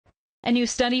A new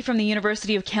study from the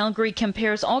University of Calgary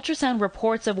compares ultrasound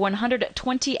reports of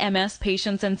 120 MS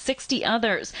patients and 60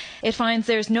 others. It finds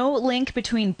there's no link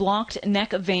between blocked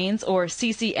neck veins, or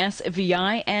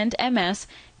CCSVI, and MS,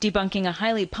 debunking a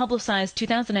highly publicized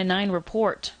 2009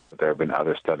 report. There have been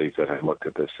other studies that have looked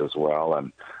at this as well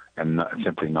and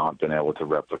simply not been able to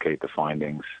replicate the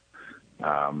findings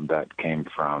that came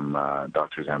from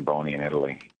Dr. Zamboni in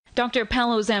Italy. Dr.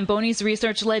 Paolo Zamboni's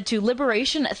research led to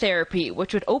liberation therapy,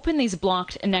 which would open these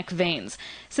blocked neck veins.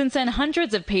 Since then,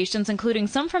 hundreds of patients, including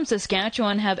some from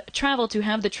Saskatchewan, have traveled to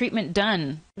have the treatment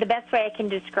done. The best way I can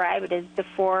describe it is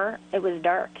before it was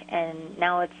dark, and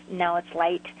now it's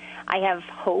light. I have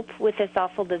hope with this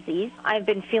awful disease. I've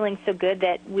been feeling so good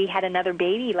that we had another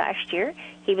baby last year.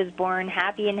 He was born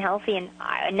happy and healthy, and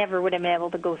I never would have been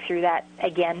able to go through that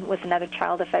again with another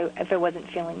child if I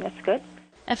wasn't feeling this good.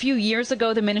 A few years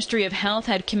ago, the Ministry of Health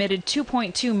had committed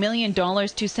 $2.2 million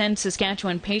to send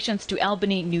Saskatchewan patients to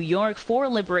Albany, New York for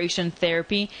liberation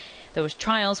therapy. Those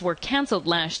trials were cancelled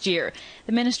last year.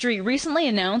 The ministry recently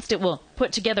announced it will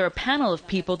put together a panel of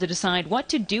people to decide what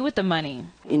to do with the money.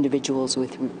 Individuals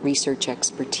with research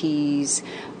expertise,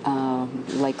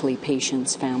 likely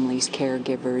patients, families,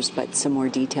 caregivers, but some more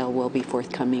detail will be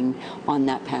forthcoming on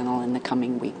that panel in the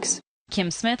coming weeks.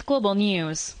 Kim Smith, Global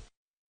News.